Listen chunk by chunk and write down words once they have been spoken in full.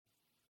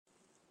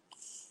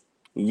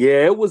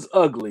Yeah, it was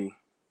ugly,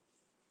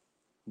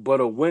 but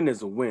a win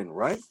is a win,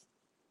 right?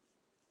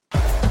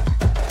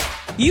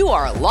 You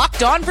are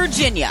Locked On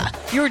Virginia,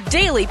 your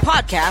daily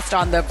podcast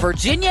on the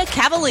Virginia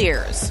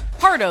Cavaliers.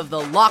 Part of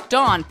the Locked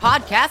On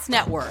Podcast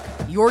Network,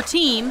 your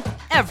team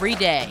every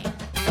day.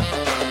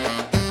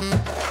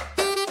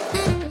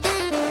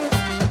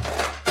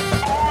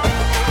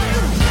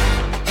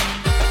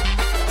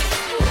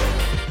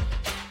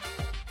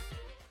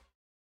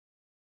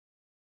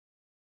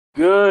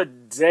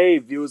 Good day,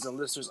 viewers and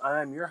listeners.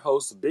 I am your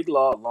host, Big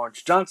Law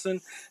Lawrence Johnson,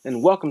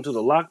 and welcome to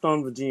the Locked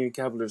On Virginia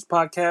Cavaliers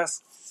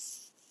podcast.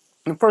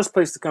 The first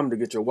place to come to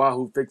get your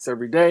Wahoo fix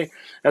every day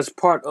as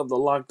part of the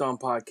Locked On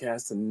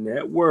Podcast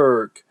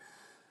Network.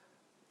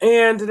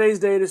 And today's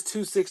date is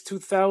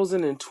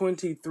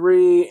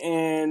 2/6/2023,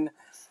 and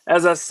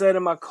as I said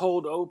in my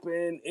cold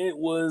open, it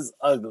was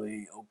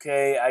ugly,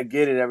 okay? I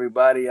get it,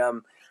 everybody.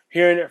 I'm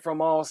hearing it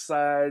from all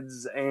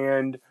sides,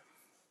 and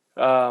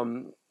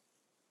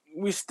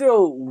we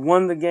still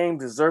won the game,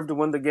 deserved to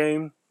win the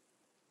game.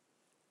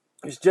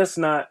 It's just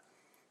not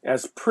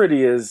as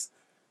pretty as,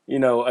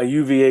 a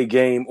UVA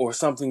game or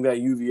something that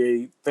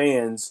UVA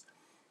fans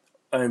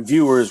and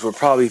viewers would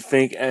probably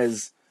think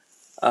as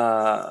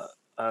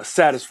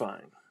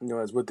satisfying,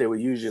 as what they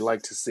would usually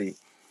like to see.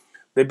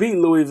 They beat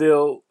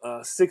Louisville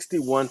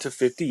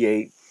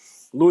 61-58.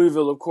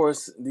 Louisville, of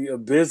course, the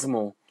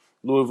abysmal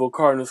Louisville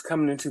Cardinals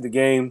coming into the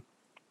game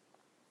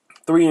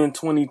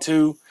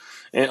 3-22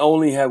 and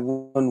only have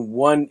won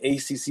one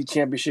ACC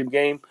championship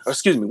game,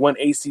 one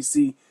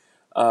ACC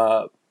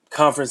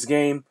conference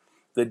game.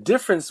 The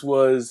difference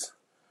was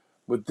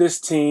with this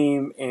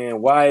team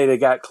and why they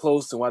got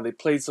close and why they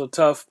played so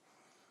tough.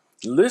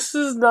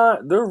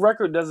 Their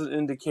record doesn't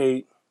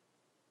indicate,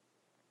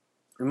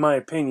 in my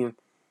opinion,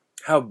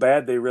 how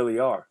bad they really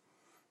are.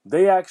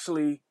 They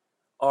actually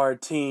are a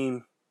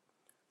team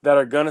that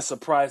are going to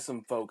surprise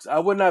some folks. I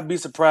would not be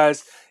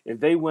surprised if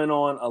they went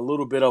on a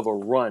little bit of a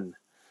run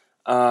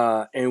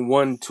and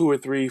won 2 or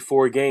 3,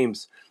 4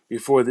 games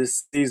before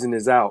this season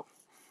is out.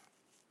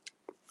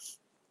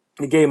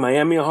 They gave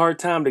Miami a hard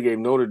time. They gave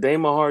Notre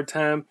Dame a hard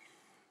time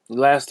the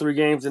last 3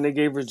 games, and they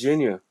gave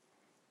Virginia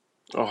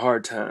a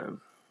hard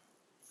time.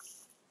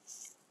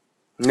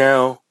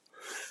 Now,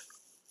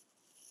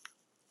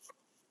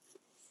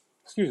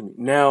 do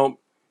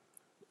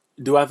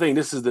I think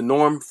this is the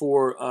norm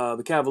for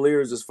the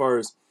Cavaliers as far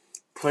as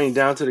playing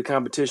down to the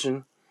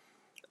competition?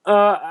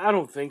 I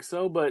don't think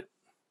so, but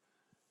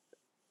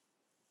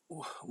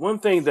one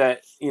thing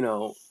that,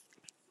 I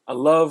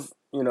love,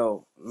 my,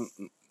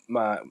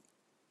 my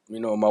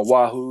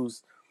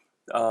Wahoos.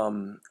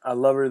 I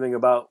love everything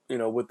about,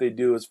 what they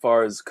do as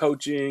far as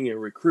coaching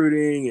and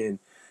recruiting and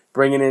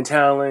bringing in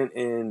talent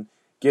and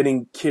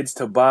getting kids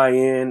to buy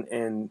in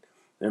and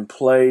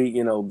play,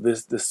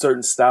 this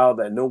certain style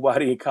that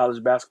nobody in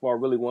college basketball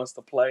really wants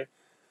to play.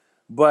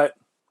 But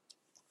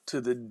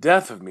to the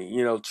death of me,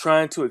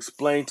 trying to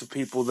explain to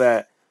people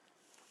that,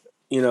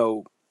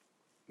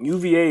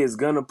 UVA is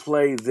going to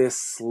play this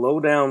slow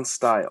down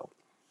style.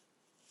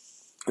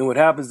 And what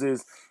happens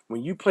is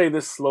when you play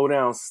this slow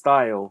down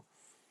style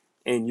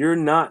and you're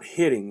not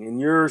hitting and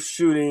you're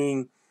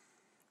shooting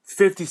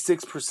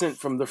 56%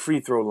 from the free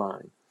throw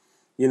line,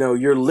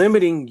 you're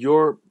limiting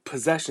your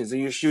possessions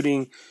and you're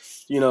shooting,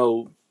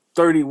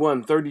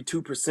 31,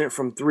 32%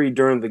 from three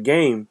during the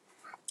game.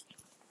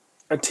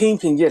 A team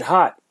can get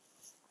hot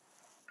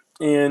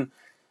and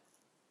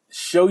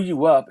show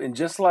you up. And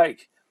just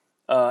like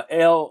their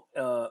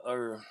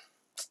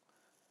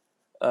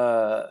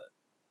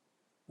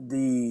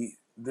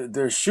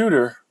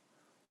shooter,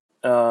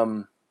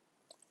 who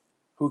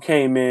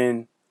came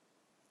in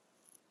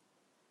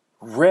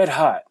red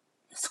hot,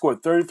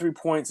 scored 33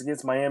 points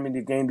against Miami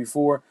the game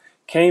before,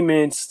 came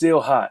in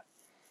still hot,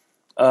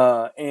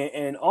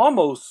 and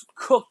almost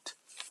cooked,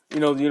 the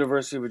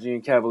University of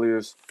Virginia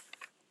Cavaliers.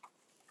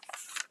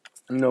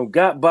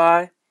 Got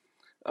by,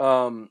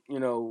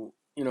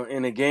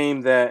 in a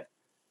game that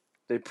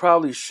they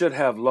probably should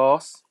have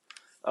lost.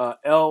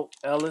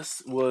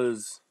 Ellis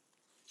was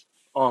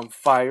on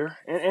fire,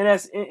 and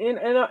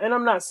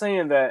I'm not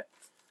saying that,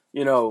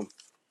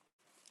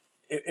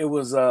 it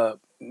was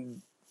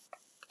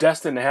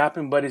destined to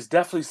happen, but it's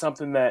definitely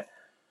something that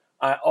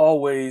I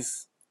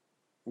always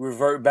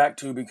revert back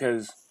to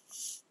because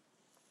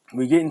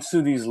we get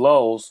into these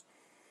lulls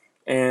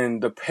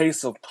and the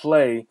pace of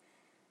play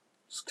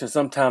can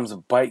sometimes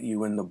bite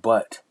you in the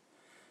butt,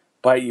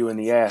 bite you in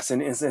the ass.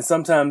 And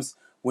sometimes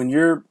when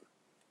you're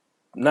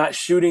not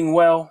shooting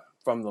well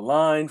from the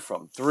line,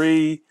 from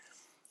 3,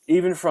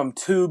 even from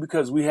 2,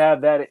 because we have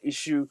that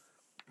issue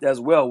as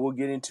well, we'll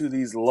get into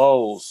these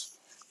lulls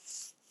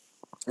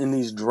and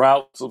these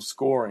droughts of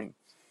scoring,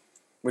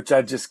 which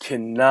I just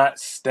cannot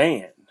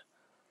stand.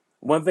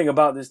 One thing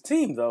about this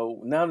team,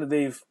 though, now that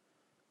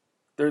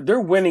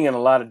they're winning in a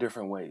lot of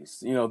different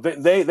ways.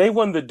 They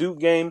won the Duke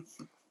game,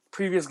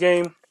 previous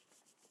game,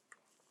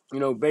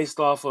 based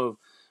off of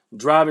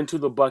driving to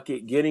the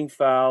bucket, getting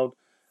fouled,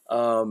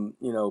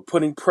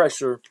 putting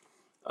pressure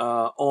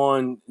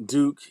on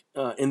Duke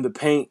in the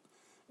paint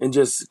and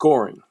just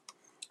scoring.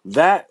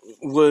 That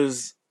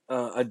was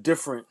a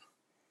different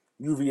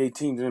UVA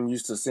team than I'm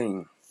used to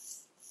seeing.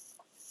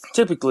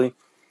 Typically,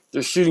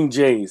 they're shooting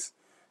Jays.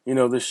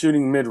 They're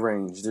shooting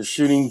mid-range. They're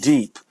shooting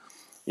deep.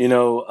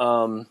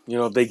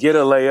 If they get a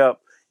layup,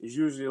 it's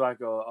usually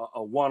like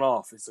a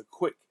one-off. It's a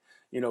quick,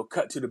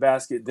 cut to the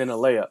basket, then a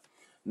layup.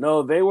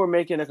 No, they were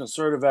making a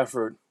concerted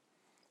effort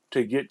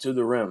to get to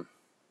the rim.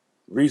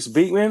 Reese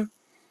Beekman,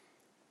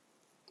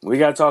 we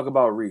got to talk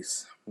about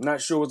Reese. I'm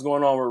not sure what's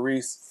going on with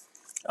Reese,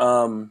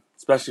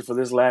 especially for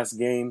this last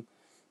game.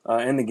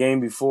 And the game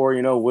before,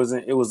 it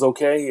was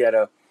okay. He had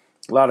a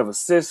lot of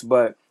assists,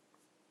 but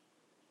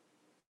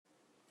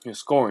his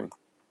scoring,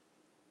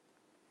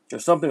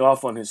 there's something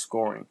off on his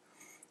scoring,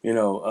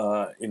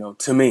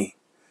 to me.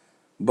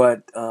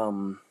 But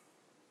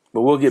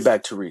we'll get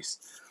back to Reese.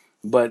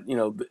 But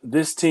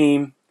this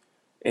team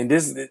and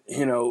this,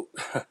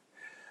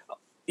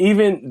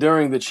 even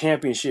during the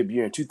championship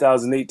year in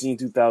 2018,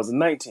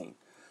 2019,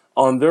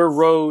 on their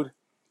road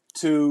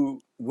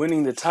to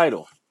winning the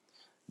title,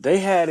 they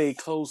had a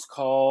close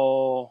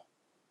call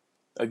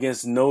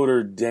against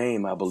Notre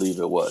Dame, I believe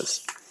it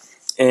was.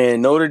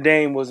 And Notre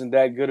Dame wasn't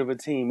that good of a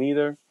team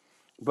either.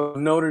 But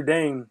Notre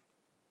Dame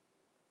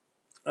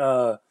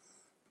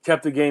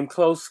kept the game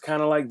close,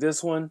 kind of like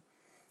this one.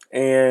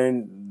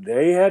 And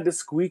they had to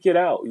squeak it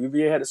out.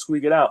 UVA had to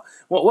squeak it out.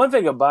 Well, one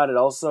thing about it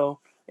also,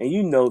 and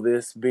you know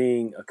this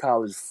being a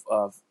college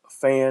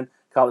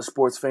college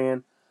sports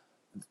fan,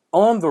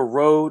 on the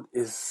road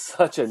is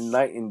such a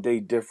night and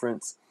day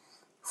difference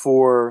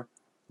for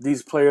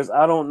these players.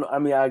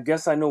 I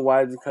guess I know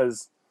why,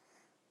 because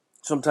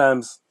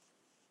sometimes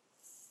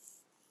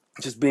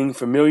just being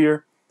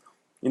familiar,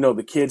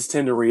 the kids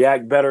tend to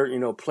react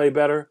better, play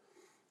better,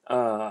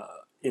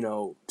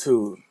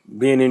 to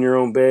being in your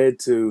own bed,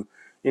 to,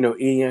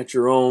 eating at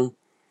your own,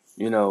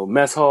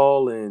 mess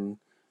hall. And,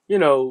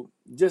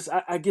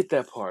 I get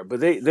that part. But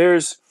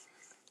there's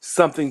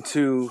something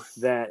to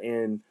that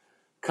in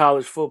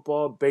college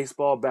football,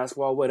 baseball,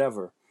 basketball,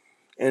 whatever.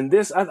 And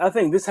I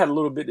think this had a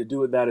little bit to do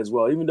with that as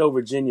well. Even though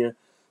Virginia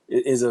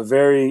is a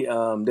very,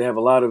 they have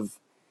a lot of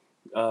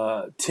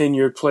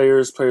tenured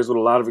players with a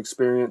lot of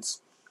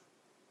experience.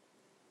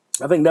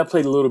 I think that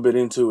played a little bit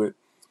into it,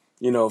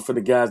 for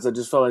the guys that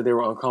just felt like they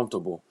were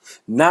uncomfortable.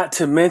 Not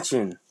to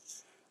mention,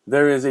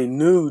 there is a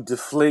new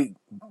deflate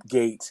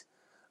gate,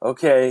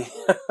 okay,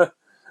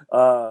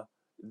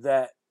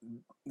 that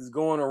is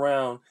going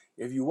around.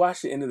 If you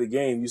watch the end of the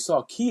game, you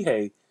saw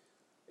Kihei,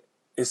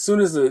 as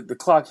soon as the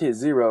clock hit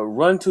 0,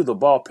 run to the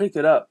ball, pick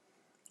it up,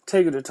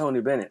 take it to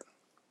Tony Bennett.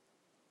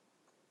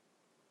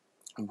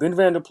 Ben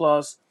Vander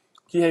Plas,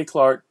 Kihei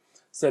Clark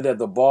said that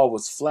the ball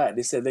was flat.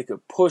 They said they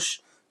could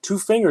push 2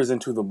 fingers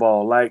into the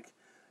ball, like,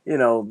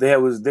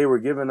 they were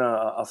given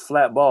a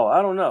flat ball.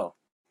 I don't know.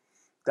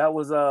 That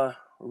was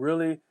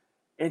really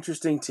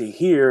interesting to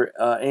hear,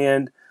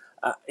 and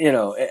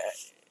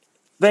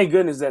thank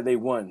goodness that they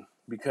won,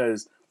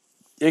 because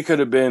it could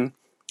have been,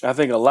 I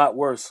think, a lot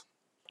worse,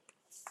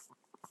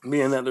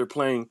 being that they're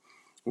playing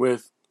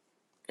with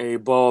a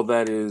ball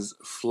that is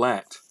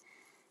flat,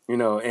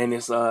 and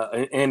it's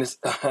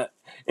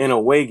an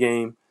away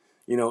game,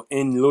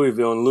 in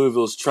Louisville, and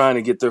Louisville's trying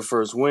to get their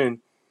first win.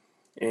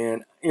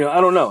 And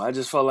I don't know. I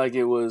just felt like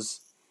it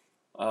was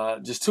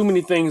just too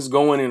many things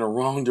going in a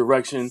wrong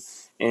direction,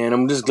 and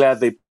I'm just glad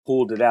they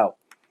pulled it out,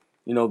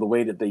 the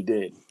way that they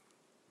did.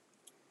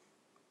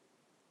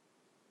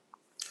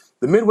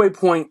 The midway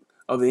point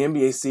of the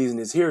NBA season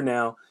is here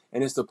now,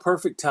 and it's the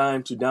perfect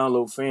time to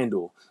download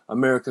FanDuel,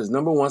 America's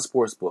 #1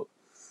 sportsbook,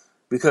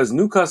 because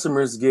new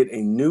customers get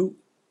a new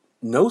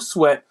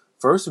no-sweat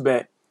first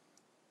bet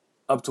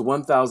up to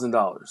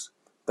 $1,000.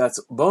 That's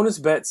bonus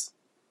bets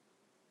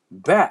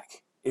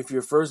back if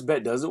your first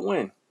bet doesn't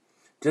win.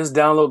 Just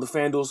download the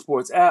FanDuel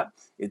Sports app.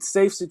 It's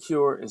safe,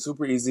 secure, and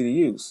super easy to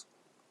use.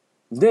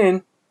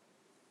 Then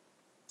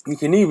you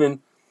can even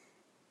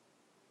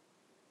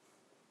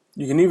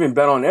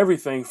bet on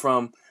everything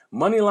from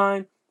money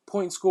line,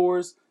 point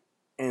scores,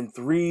 and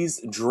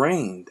threes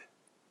drained.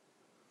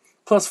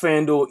 Plus,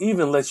 FanDuel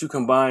even lets you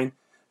combine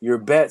your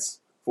bets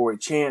for a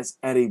chance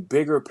at a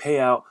bigger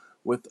payout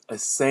with a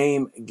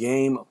same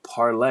game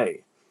parlay.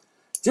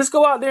 Just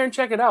go out there and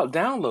check it out.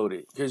 Download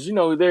it, because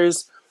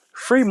there's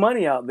free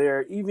money out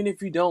there, even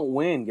if you don't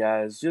win,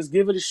 guys. Just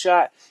give it a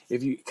shot.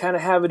 If you kind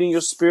of have it in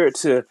your spirit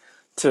to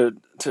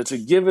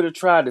give it a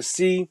try, to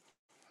see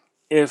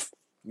if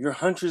your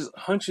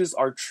hunches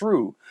are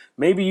true.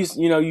 Maybe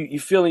you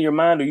feel in your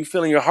mind, or you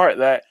feel in your heart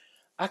that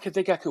I could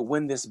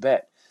win this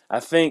bet.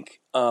 I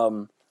think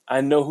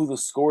I know who the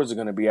scores are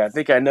going to be. I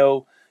think I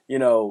know,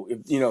 if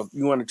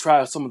you want to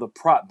try some of the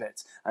prop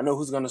bets, I know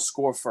who's going to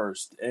score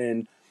first,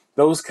 and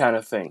those kind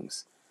of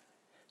things.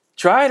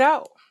 Try it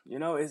out.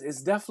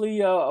 It's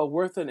definitely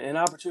worth an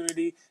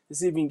opportunity to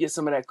see if you can get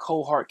some of that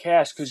cold hard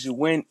cash, because you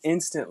win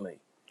instantly.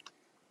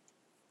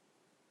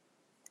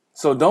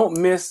 So don't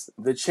miss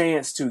the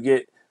chance to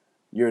get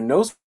your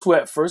no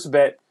sweat first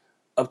bet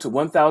up to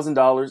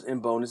 $1,000 in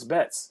bonus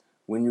bets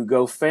when you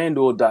go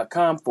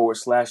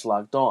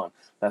fanduel.com/locked on.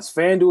 That's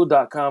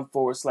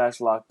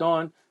fanduel.com/locked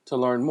on to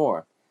learn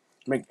more.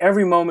 Make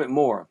every moment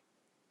more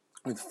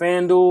with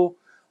FanDuel,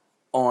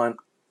 on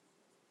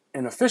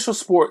an official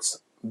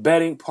sports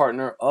betting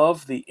partner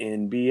of the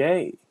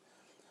NBA.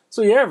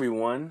 So yeah,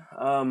 everyone,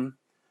 I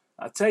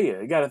tell you,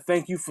 I got to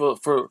thank you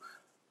for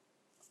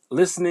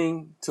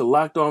listening to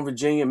Locked On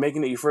Virginia,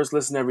 making it your first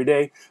listen every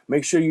day.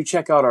 Make sure you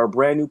check out our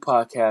brand new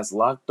podcast,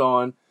 Locked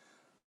On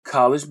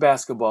College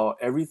Basketball.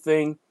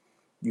 Everything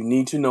you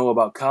need to know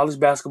about college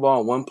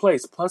basketball in one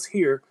place. Plus,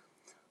 hear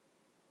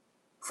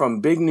from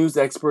big news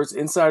experts,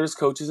 insiders,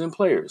 coaches, and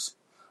players.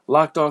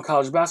 Locked On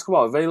College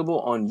Basketball, available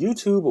on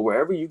YouTube or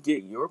wherever you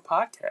get your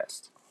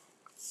podcast.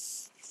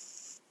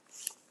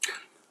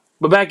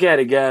 But back at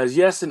it, guys.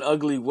 Yes, an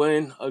ugly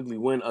win. Ugly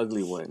win,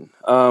 ugly win.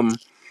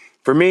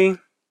 For me,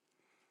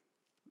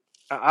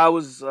 I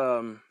was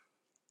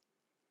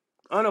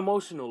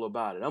unemotional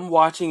about it. I'm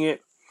watching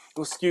it.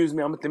 Excuse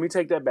me. Let me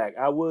take that back.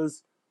 I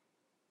was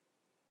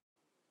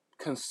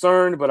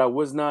concerned, but I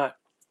was not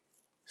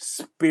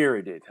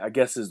spirited, I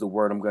guess is the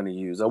word I'm going to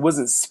use. I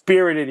wasn't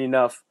spirited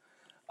enough,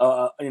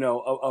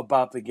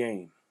 about the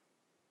game.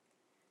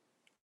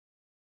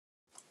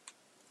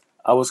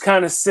 I was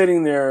kind of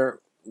sitting there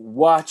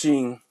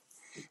watching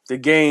the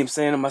game,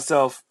 saying to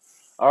myself,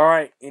 all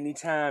right,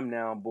 anytime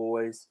now,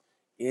 boys.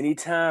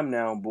 Anytime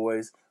now,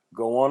 boys.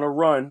 Go on a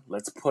run.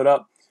 Let's put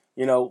up,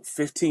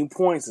 15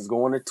 points. Let's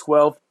go on a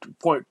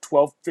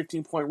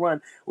 15-point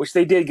run, which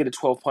they did get a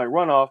 12-point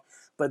run off,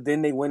 but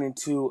then they went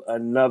into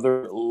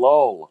another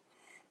lull,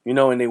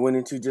 and they went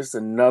into just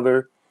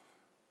another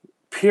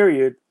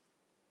period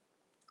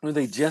where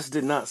they just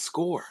did not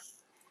score.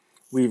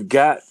 We've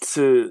got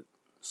to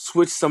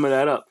switch some of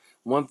that up.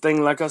 One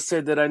thing, like I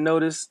said, that I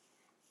noticed,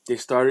 they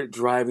started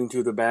driving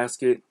to the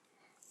basket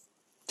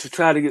to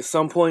try to get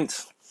some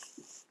points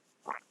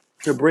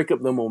to break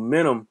up the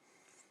momentum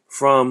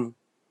from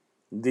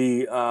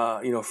the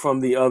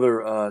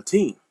other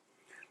team.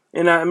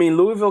 And I mean,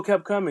 Louisville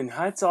kept coming.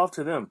 Hats off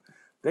to them.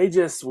 They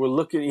just were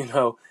looking,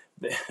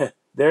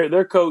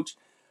 their coach,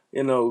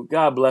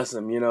 God bless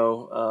him.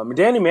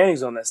 Danny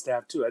Manning's on that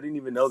staff too. I didn't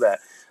even know that,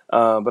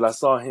 but I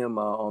saw him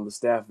on the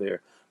staff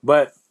there.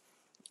 But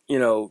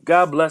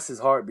God bless his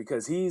heart,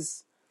 because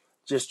he's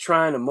just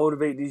trying to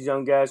motivate these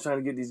young guys, trying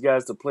to get these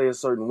guys to play a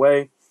certain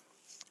way.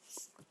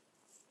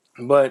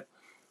 But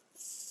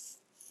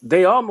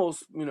they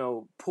almost,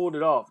 pulled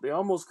it off. They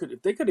almost could.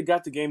 If they could have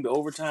got the game to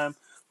overtime,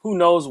 who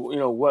knows,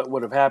 what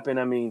would have happened.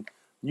 I mean,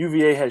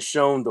 UVA has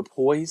shown the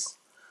poise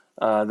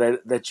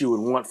that you would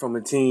want from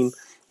a team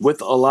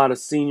with a lot of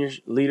senior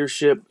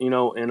leadership, and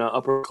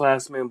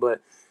upperclassmen.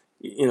 But,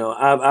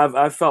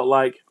 I've felt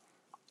like,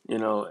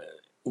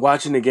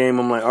 watching the game,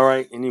 I'm like, all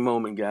right, any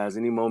moment, guys,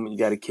 any moment, you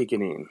got to kick it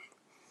in.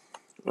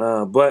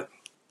 But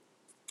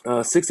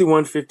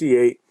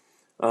 61-58,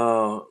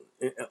 a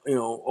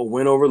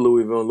win over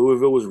Louisville.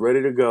 Louisville was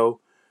ready to go.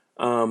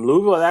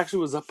 Louisville actually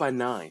was up by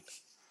 9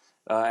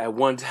 at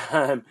one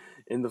time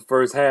in the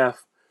first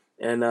half,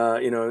 and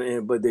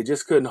but they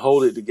just couldn't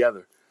hold it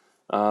together.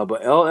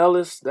 But L.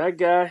 Ellis, that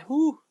guy,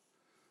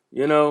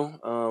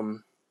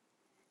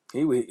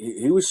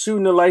 he was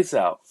shooting the lights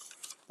out.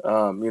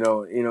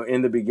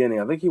 In the beginning,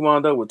 I think he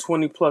wound up with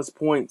 20 plus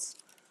points.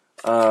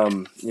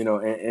 And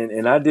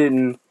I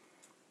didn't,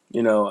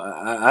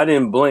 I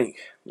didn't blink.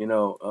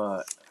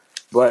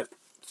 But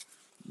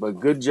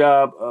good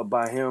job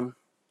by him.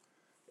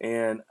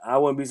 And I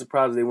wouldn't be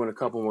surprised if they win a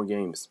couple more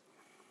games.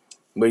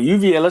 But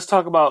UVA, let's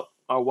talk about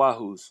our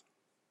Wahoos.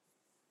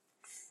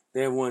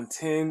 They have won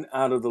 10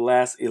 out of the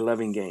last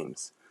 11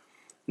 games.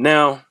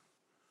 Now,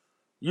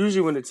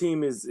 usually when the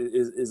team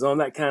is on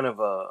that kind of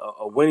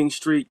a winning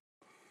streak,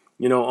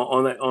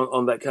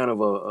 on that kind of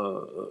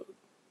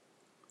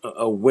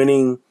a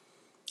winning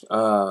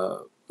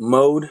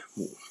mode,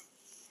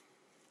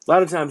 a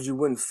lot of times you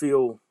wouldn't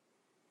feel,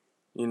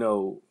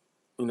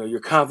 your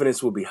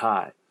confidence will be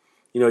high.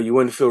 You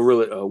wouldn't feel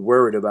really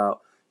worried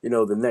about,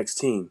 the next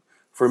team.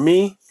 For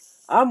me,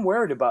 I'm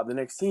worried about the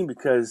next team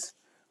because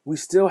we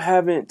still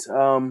haven't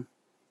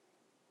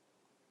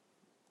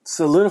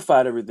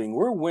solidified everything.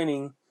 We're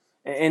winning,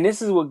 and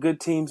this is what good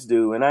teams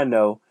do. And I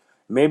know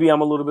maybe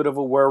I'm a little bit of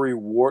a worry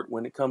wart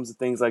when it comes to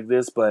things like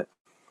this, but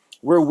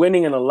we're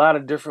winning in a lot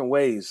of different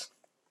ways.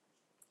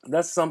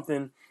 That's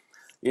something,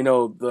 the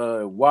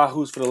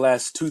Wahoos for the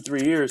last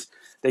 2-3 years,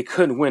 they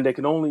couldn't win. They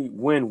could only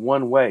win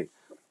one way.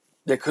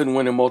 They couldn't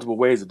win in multiple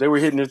ways. If they were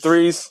hitting their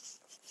threes,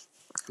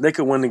 they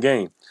could win the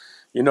game.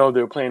 They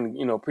were playing,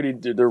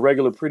 their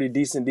regular, pretty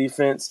decent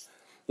defense.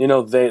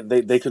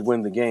 They could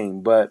win the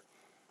game. But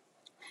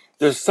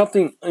there's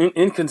something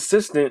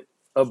inconsistent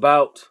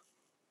about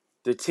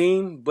the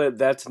team, but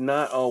that's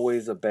not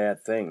always a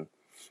bad thing.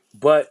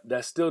 But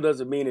that still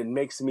doesn't mean it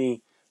makes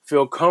me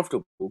feel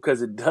comfortable,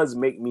 because it does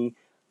make me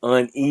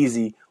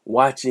uneasy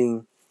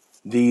watching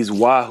these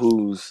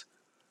Wahoos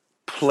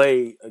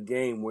play a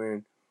game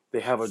where they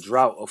have a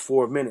drought of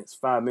 4 minutes,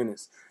 5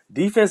 minutes.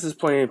 Defense is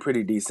playing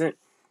pretty decent,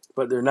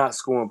 but they're not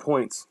scoring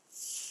points.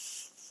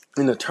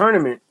 In the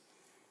tournament,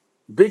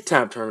 big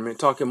time tournament,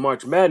 talking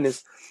March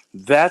Madness,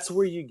 that's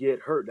where you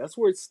get hurt. That's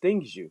where it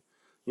stings you.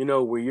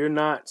 Where you're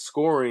not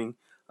scoring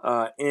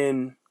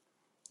in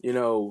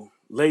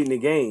late in the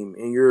game,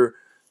 and your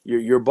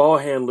ball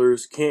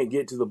handlers can't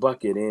get to the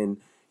bucket, and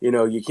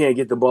you can't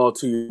get the ball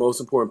to your most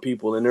important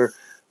people, and they're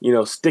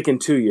sticking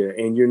to you,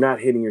 and you're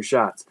not hitting your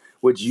shots,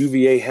 which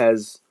UVA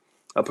has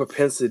a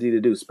propensity to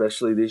do,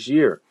 especially this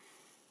year,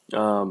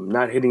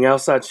 not hitting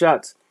outside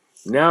shots.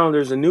 Now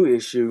there's a new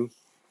issue,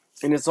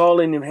 and it's all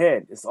in your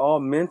head. It's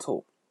all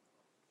mental.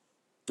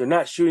 They're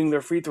not shooting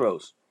their free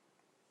throws,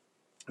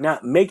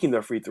 not making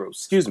their free throws.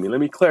 Excuse me,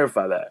 let me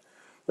clarify that.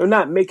 They're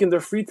not making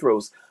their free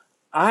throws.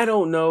 I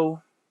don't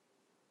know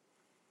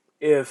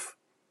if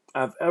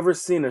I've ever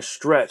seen a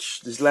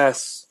stretch these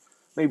last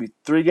maybe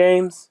 3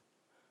 games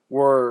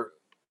where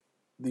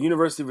the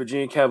University of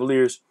Virginia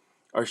Cavaliers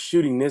are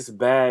shooting this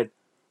bad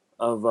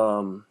of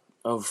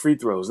free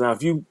throws. Now,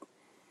 if you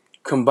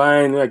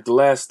combine like the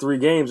last 3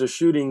 games, they're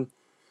shooting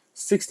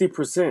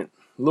 60%, a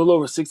little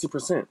over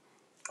 60%.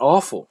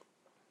 Awful,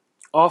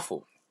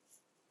 awful.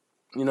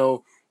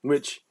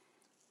 Which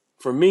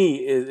for me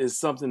is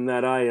something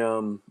that I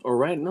or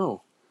right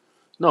no,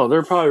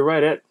 they're probably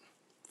right at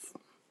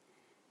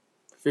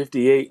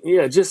 58.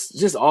 Yeah,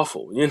 just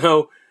awful.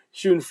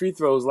 Shooting free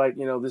throws like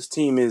this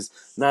team is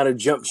not a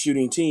jump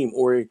shooting team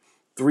or a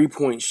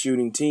 3-point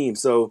shooting team.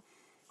 So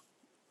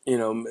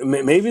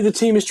maybe the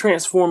team is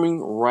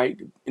transforming right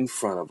in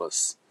front of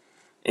us,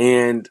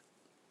 and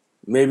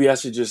maybe I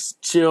should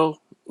just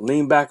chill,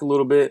 lean back a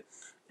little bit,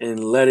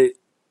 and let it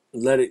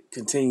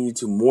continue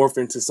to morph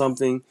into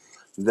something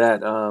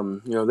that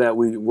that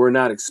we were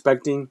not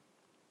expecting.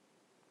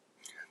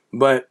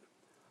 But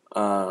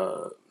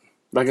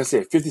like I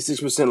said,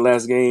 56%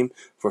 last game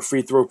for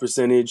free throw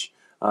percentage.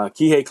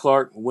 Kihei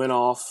Clark went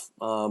off,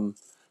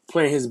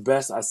 playing his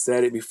best. I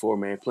said it before,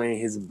 man, playing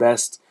his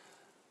best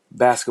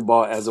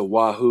basketball as a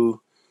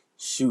Wahoo.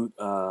 Shoot,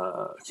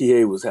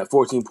 Kihei had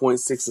 14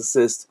 points, 6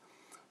 assists.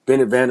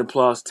 Bennett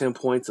Vanderplas, 10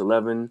 points,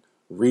 11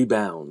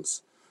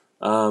 rebounds.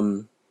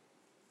 And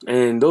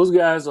those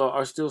guys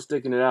are still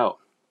sticking it out.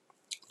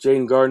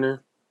 Jaden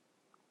Gardner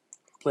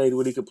played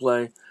what he could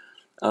play.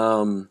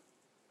 Isaac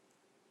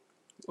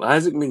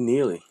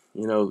McNeely,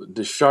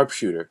 the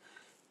sharpshooter.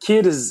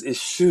 Kid is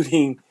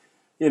shooting,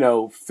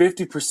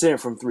 50%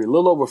 from three, a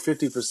little over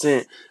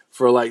 50%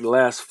 for like the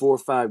last 4 or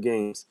 5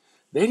 games.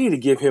 They need to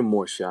give him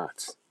more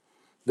shots.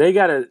 They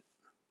got to,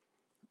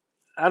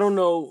 I don't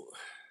know.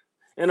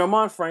 And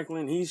Armand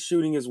Franklin, he's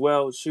shooting as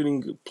well,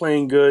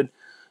 playing good,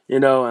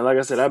 and like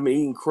I said, I've been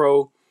eating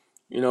crow,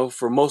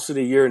 for most of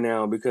the year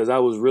now because I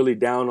was really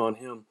down on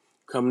him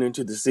coming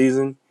into the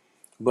season.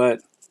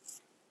 But,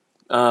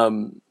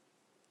 Isaac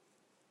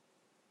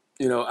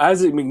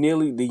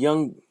McNeely, the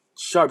young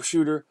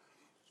sharpshooter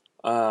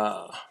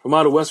from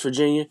out of West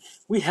Virginia,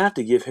 we have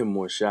to give him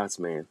more shots,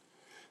 man.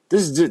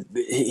 This is just,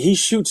 he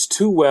shoots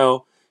too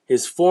well.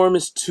 His form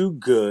is too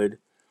good.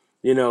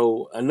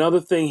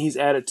 Another thing he's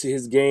added to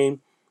his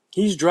game,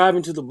 he's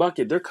driving to the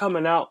bucket. They're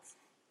coming out,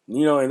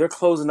 and they're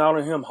closing out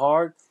on him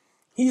hard.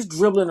 He's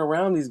dribbling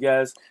around these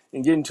guys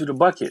and getting to the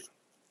bucket.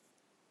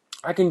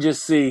 I can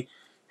just see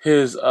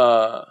his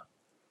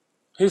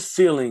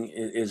ceiling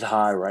is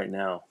high right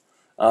now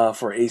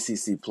for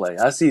ACC play.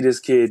 I see this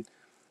kid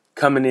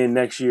coming in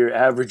next year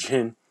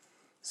averaging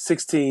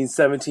 16,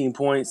 17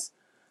 points,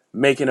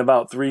 making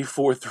about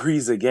 3-4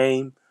 threes a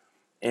game,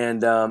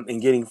 and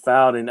getting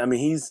fouled. And I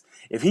mean,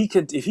 if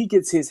he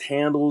gets his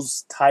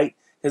handles tight,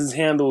 his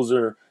handles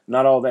are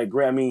not all that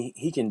great. I mean,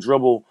 he can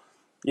dribble,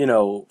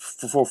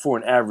 for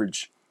an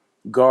average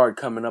guard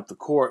coming up the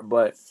court.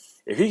 But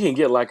if he can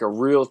get like a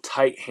real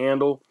tight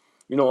handle,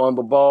 on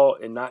the ball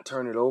and not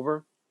turn it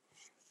over,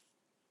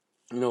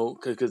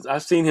 because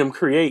I've seen him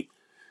create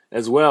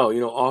as well,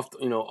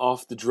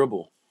 off the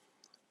dribble.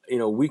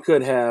 We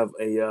could have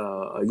a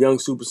young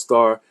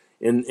superstar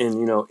in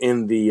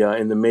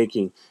the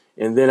making.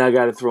 And then I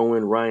got to throw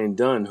in Ryan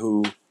Dunn,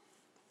 who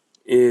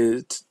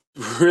is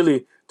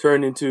really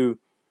turned into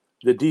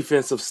the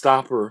defensive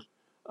stopper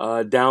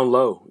down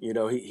low.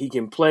 He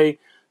can play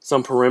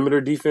some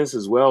perimeter defense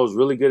as well. He's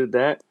really good at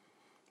that.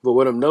 But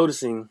what I'm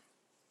noticing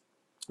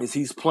is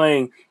he's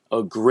playing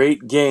a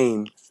great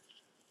game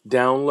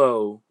down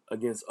low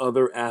against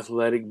other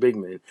athletic big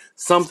men.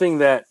 Something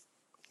that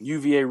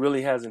UVA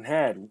really hasn't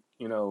had,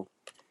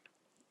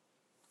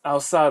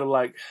 outside of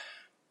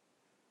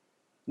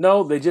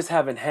they just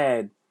haven't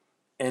had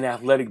an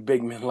athletic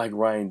big man like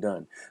Ryan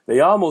Dunn. They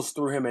almost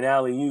threw him an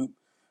alley-oop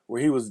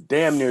where he was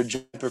damn near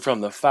jumping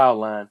from the foul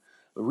line.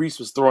 Reese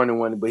was throwing in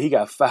one, but he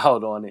got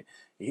fouled on it.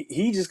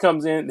 He just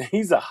comes in.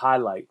 He's a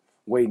highlight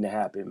waiting to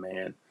happen,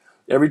 man.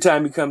 Every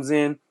time he comes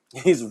in,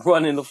 he's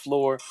running the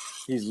floor.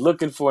 He's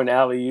looking for an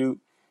alley-oop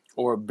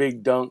or a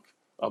big dunk,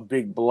 a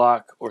big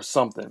block, or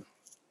something.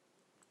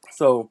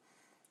 So,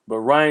 but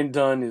Ryan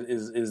Dunn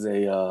is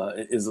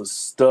a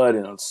stud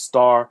and a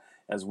star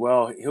as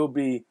well. He'll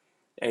be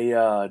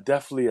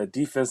definitely a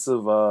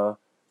defensive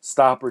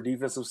stopper,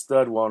 defensive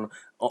stud on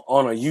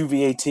a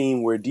UVA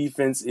team where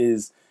defense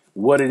is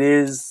what it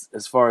is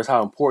as far as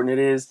how important it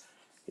is.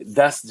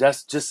 that's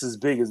just as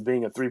big as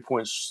being a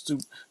 3-point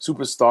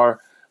superstar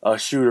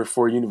shooter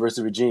for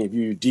University of Virginia. If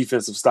you're a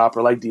defensive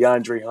stopper like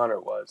DeAndre Hunter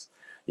was,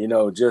 and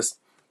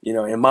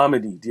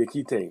Mamadi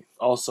Diakite,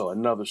 also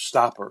another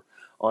stopper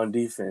on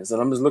defense.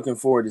 And I'm just looking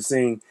forward to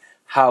seeing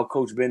how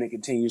Coach Bennett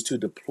continues to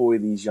deploy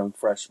these young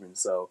freshmen.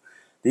 So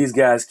these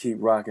guys keep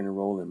rocking and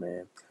rolling,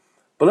 man.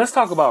 But let's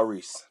talk about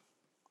Reese.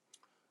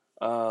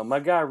 My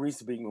guy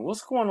Reese Beekman.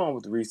 What's going on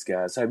with Reese,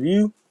 guys? Have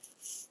you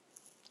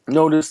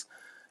noticed?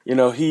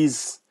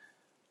 He's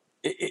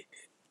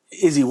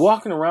is he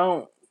walking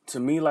around to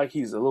me like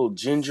he's a little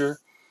ginger,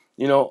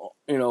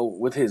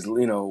 with his,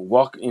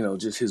 walk,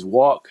 just his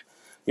walk,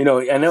 I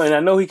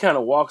know he kind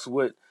of walks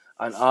with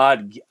an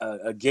odd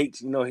a gait,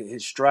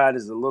 his stride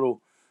is a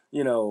little,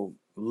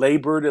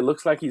 labored. It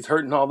looks like he's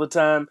hurting all the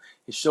time.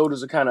 His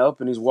shoulders are kind of up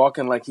and he's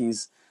walking like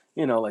he's,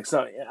 like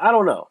something, I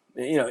don't know,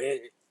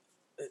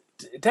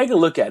 take a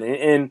look at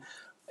it and,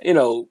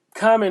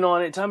 comment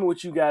on it. Tell me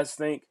what you guys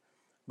think.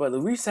 But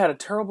Luis had a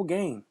terrible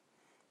game.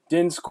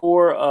 Didn't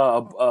score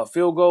a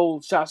field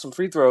goal, shot some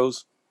free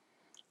throws,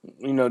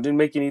 didn't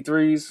make any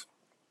threes.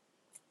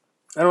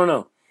 I don't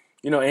know.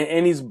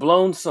 And he's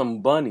blown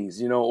some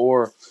bunnies,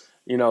 or,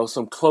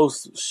 some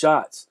close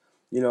shots,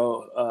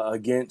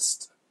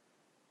 against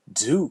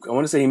Duke. I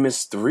want to say he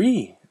missed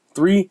three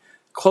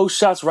close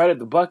shots right at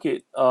the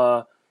bucket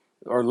or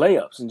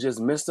layups and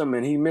just missed them.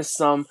 And he missed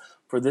some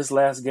for this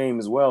last game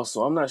as well.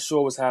 So I'm not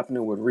sure what's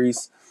happening with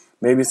Reese.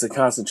 Maybe it's a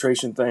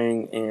concentration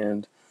thing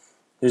and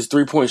his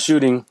 3-point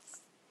shooting.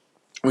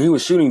 He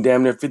was shooting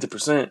damn near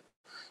 50%,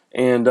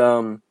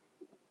 and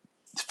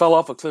fell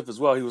off a cliff as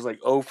well. He was like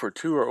 0 for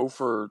 2 or 0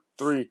 for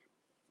 3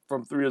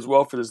 from 3 as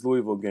well for this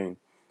Louisville game.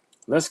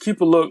 Let's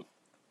keep a look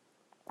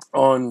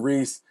on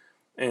Reese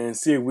and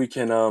see if we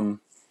can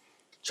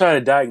try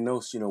to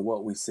diagnose,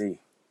 what we see.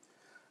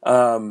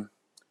 But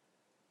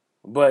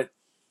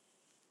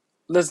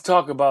let's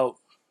talk about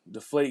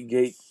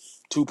Deflategate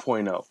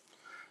 2.0.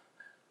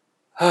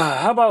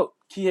 How about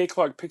Kihei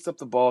Clark picks up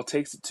the ball,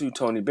 takes it to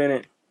Tony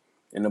Bennett,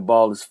 and the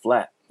ball is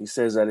flat. He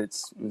says that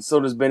and so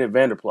does Bennett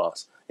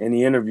Vanderplas in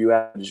the interview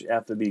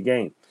after the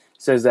game. He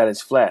says that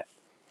it's flat.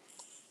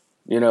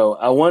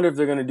 I wonder if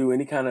they're going to do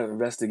any kind of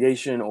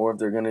investigation or if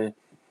they're going to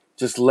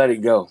just let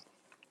it go.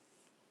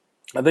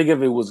 I think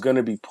if it was going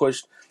to be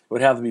pushed, it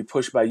would have to be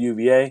pushed by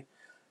UVA.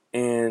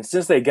 And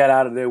since they got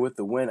out of there with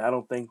the win, I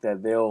don't think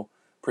that they'll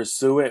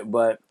pursue it.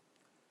 But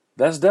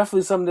that's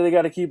definitely something that they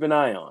got to keep an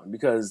eye on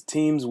because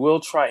teams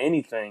will try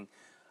anything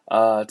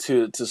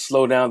to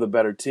slow down the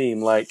better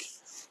team. Like,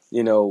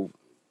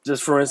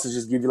 just for instance,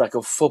 just give you like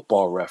a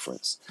football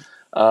reference.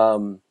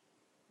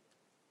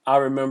 I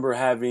remember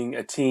having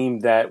a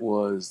team that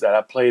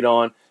I played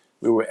on.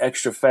 We were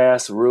extra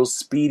fast, real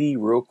speedy,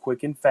 real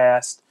quick and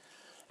fast.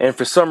 And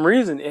for some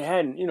reason, it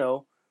hadn't,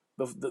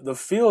 the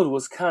field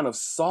was kind of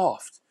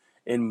soft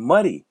and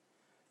muddy.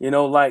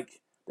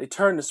 Like they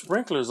turned the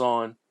sprinklers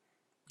on,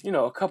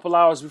 a couple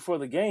hours before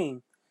the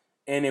game,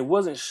 and it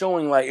wasn't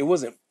showing like it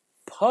wasn't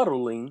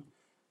puddling,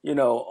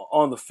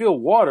 on the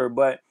field water,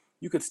 but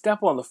you could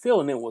step on the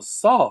field and it was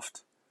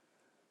soft.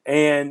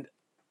 And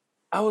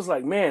I was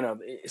like, man,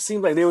 it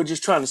seemed like they were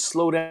just trying to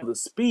slow down the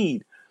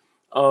speed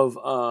of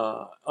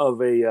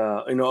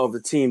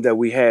the team that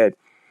we had,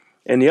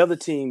 and the other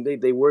team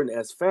they weren't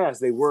as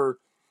fast. They were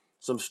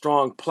some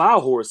strong plow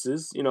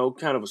horses,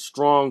 kind of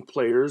strong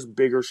players,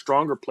 bigger,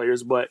 stronger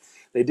players, but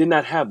they did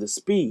not have the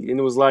speed. And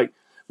it was like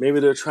maybe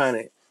they're trying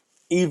to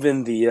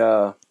even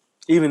the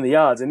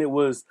odds, and it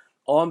was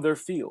on their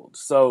field.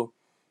 So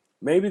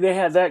maybe they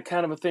had that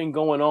kind of a thing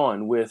going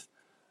on with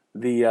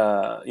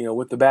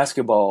with the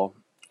basketball,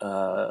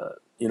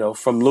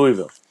 from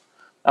Louisville.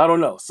 I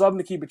don't know. Something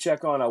to keep a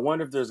check on. I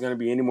wonder if there's going to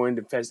be any more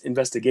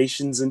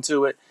investigations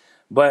into it,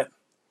 but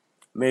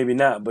maybe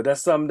not. But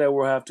that's something that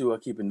we'll have to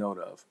keep a note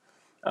of.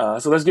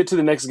 So let's get to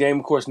the next game.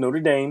 Of course, Notre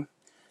Dame.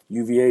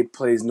 UVA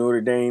plays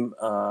Notre Dame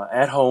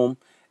at home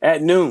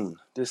at noon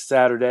this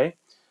Saturday.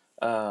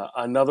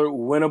 Another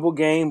winnable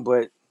game,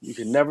 but you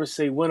can never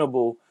say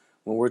winnable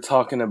when we're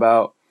talking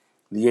about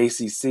the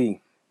ACC,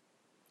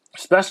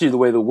 especially the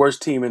way the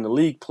worst team in the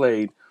league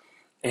played,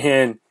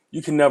 and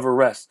you can never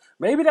rest.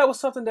 Maybe that was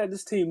something that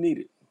this team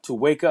needed to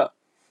wake up.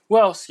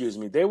 Well, excuse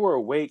me, they were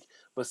awake,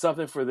 but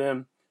something for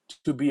them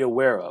to be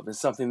aware of, and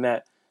something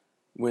that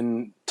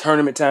when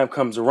tournament time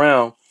comes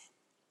around,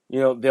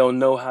 they'll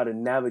know how to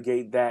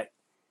navigate that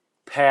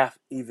path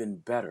even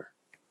better.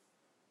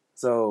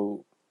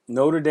 So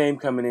Notre Dame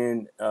coming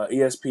in,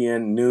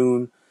 ESPN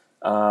noon,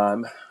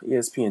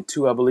 ESPN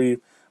 2, I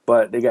believe.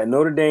 But they got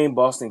Notre Dame,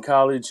 Boston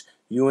College,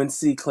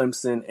 UNC,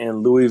 Clemson,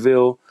 and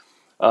Louisville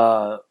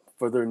for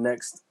their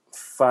next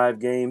 5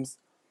 games.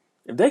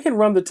 If they can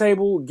run the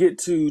table, get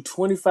to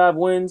 25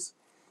 wins,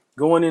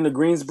 going into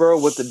Greensboro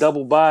with the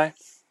double bye,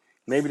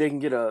 maybe they can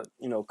get a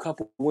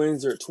couple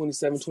wins or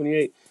 27,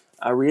 28.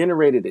 I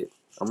reiterated it.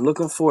 I'm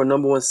looking for a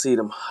number 1 seed.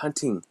 I'm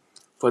hunting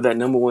for that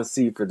number 1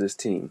 seed for this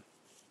team.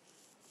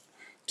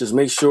 Just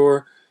make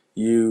sure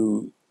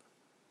you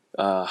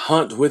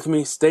hunt with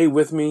me, stay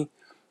with me,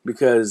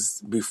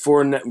 because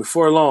before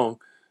long,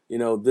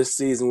 this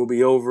season will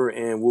be over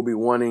and we'll be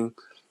wanting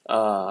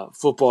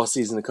football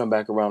season to come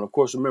back around. Of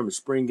course, remember,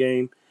 spring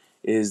game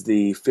is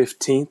the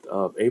 15th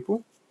of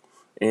April,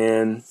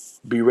 and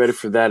be ready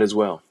for that as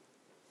well.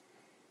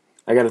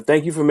 I got to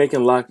thank you for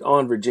making Locked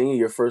On Virginia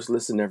your first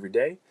listen every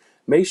day.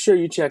 Make sure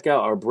you check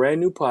out our brand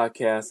new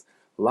podcast,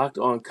 Locked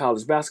On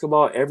College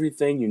Basketball,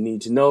 everything you need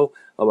to know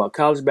about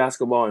college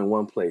basketball in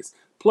one place.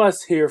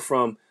 Plus, hear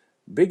from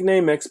big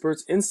name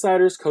experts,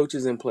 insiders,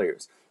 coaches, and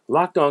players.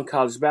 Locked On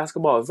College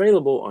Basketball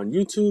available on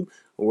YouTube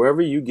or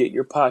wherever you get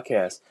your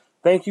podcasts.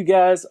 Thank you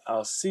guys.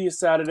 I'll see you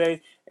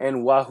Saturday,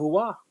 and wahoo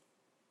wah.